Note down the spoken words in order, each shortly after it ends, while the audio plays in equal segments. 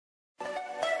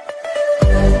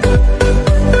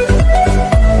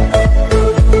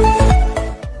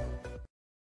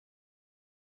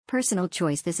Personal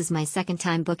choice. This is my second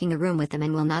time booking a room with them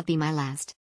and will not be my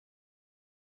last.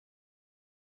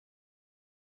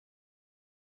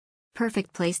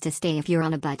 Perfect place to stay if you're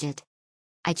on a budget.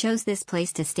 I chose this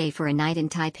place to stay for a night in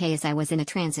Taipei as I was in a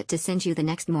transit to Hsinchu the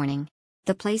next morning.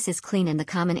 The place is clean and the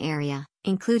common area,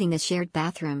 including the shared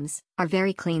bathrooms, are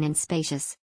very clean and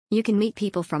spacious. You can meet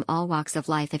people from all walks of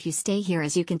life if you stay here,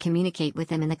 as you can communicate with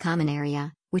them in the common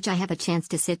area, which I have a chance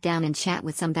to sit down and chat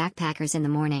with some backpackers in the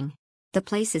morning. The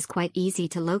place is quite easy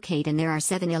to locate and there are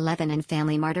 7-Eleven and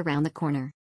Family Mart around the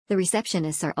corner. The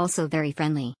receptionists are also very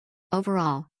friendly.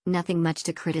 Overall, nothing much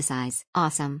to criticize.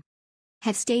 Awesome.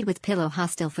 Have stayed with Pillow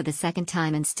Hostel for the second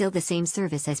time and still the same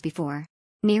service as before.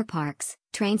 Near parks,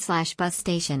 train/bus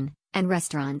station, and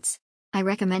restaurants. I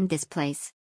recommend this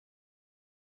place.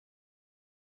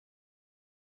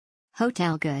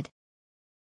 Hotel good.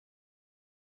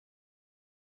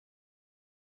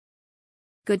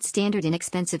 Good standard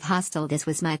inexpensive hostel. This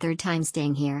was my third time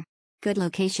staying here. Good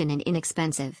location and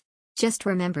inexpensive. Just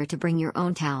remember to bring your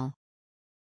own towel.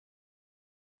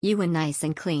 You and nice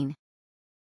and clean.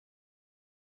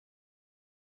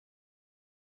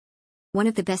 One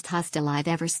of the best hostel I've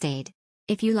ever stayed.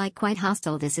 If you like quiet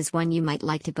hostel, this is one you might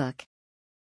like to book.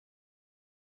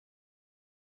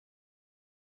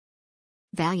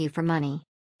 Value for money.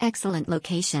 Excellent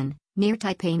location, near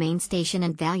Taipei main station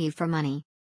and value for money.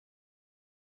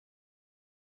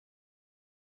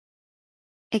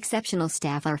 Exceptional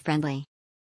staff are friendly.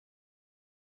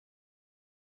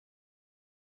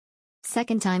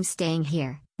 Second time staying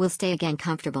here, will stay again.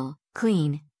 Comfortable,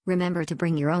 clean, remember to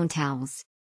bring your own towels.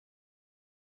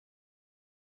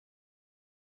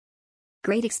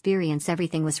 Great experience,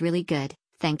 everything was really good,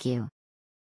 thank you.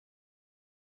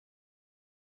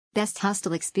 Best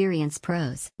hostel experience.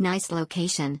 Pros: nice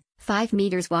location, 5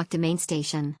 meters walk to main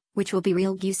station, which will be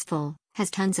real useful,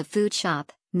 has tons of food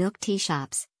shop, milk tea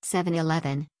shops,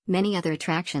 7-Eleven, many other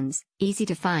attractions, easy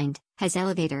to find, has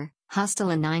elevator, hostel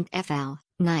and 9th FL,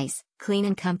 nice, clean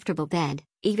and comfortable bed,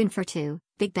 even for two,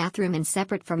 big bathroom and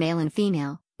separate for male and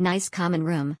female, nice common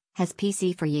room, has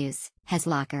PC for use, has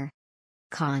locker.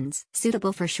 Cons: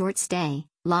 suitable for short stay,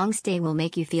 long stay will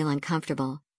make you feel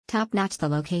uncomfortable. Top notch, the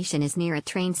location is near at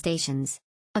train stations.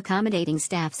 Accommodating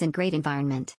staffs and great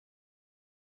environment.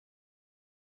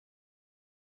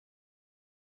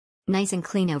 Nice and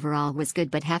clean. Overall was good,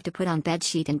 but have to put on bed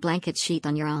sheet and blanket sheet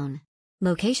on your own.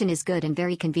 Location is good and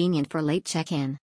very convenient for late check-in.